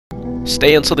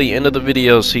Stay until the end of the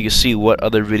video so you can see what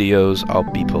other videos I'll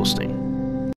be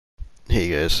posting. Hey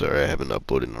guys, sorry I haven't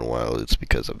uploaded in a while. It's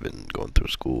because I've been going through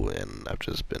school and I've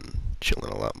just been chilling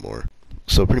a lot more.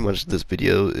 So pretty much this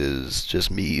video is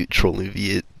just me trolling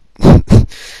Viet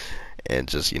and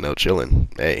just, you know, chilling.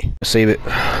 Hey, save it.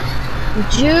 I'm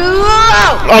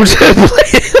just playing.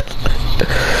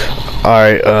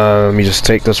 Alright, let me just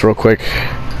take this real quick.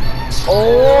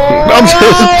 I'm just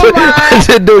I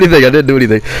didn't do anything. I didn't do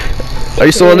anything. Are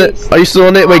you still on it? Are you still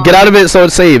on it? Wait, get out of it so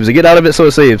it saves. Get out of it so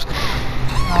it saves.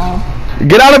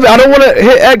 Get out of it. I don't want to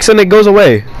hit X and it goes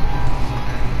away.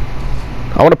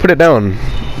 I want to put it down.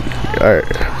 Alright.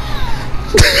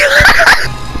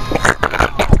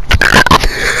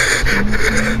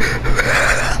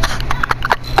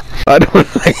 I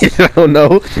don't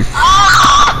know.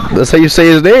 That's how you say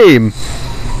his name.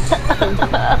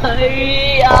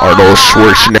 Arnold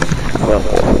Schwarzenegger.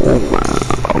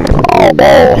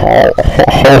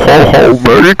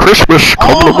 Merry Christmas.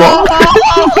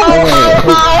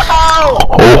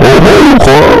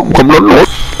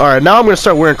 Alright, now I'm gonna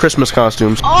start wearing Christmas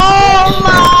costumes. Oh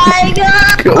my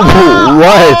god!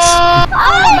 What?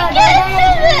 Oh my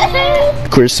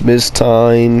goodness! Christmas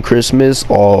time, Christmas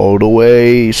all the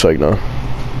way. It's like, no.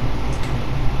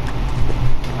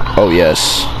 Oh,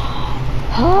 yes.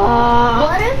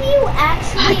 What if you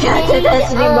actually made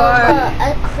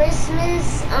a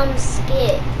Christmas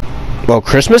skit? Well,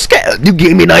 Christmas skit? You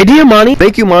gave me an idea, Monty.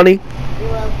 Thank you, Monty.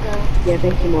 You're welcome. Yeah,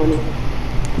 thank you, Monty.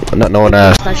 Not no one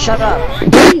asked. Now shut up.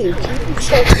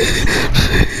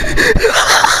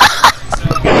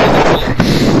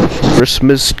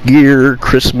 Christmas gear,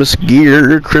 Christmas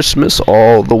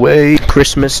all the way.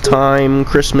 Christmas time,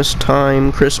 Christmas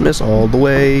time, Christmas all the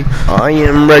way. I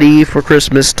am ready for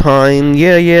Christmas time.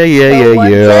 Yeah.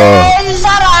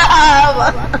 Shut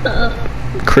up!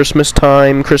 Christmas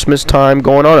time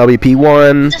going on. LVP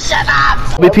 1. Shut up!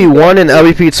 LVP 1 and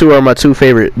LVP 2 are my two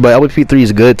favorite, but LVP 3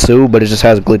 is good too, but it just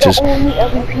has glitches. The only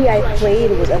LVP I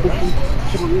played was LVP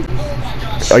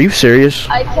 3. Are you serious?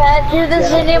 I can't do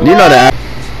this anymore. You're not a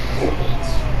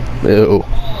Ew.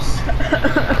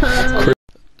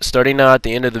 Starting now at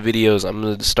the end of the videos, I'm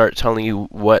going to start telling you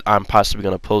what I'm possibly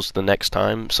going to post the next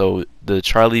time. So the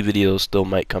Charlie video still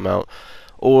might come out,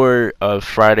 or a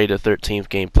Friday the 13th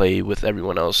gameplay with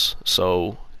everyone else.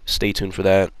 So stay tuned for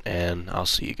that, and I'll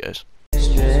see you guys.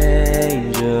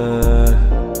 Stranger.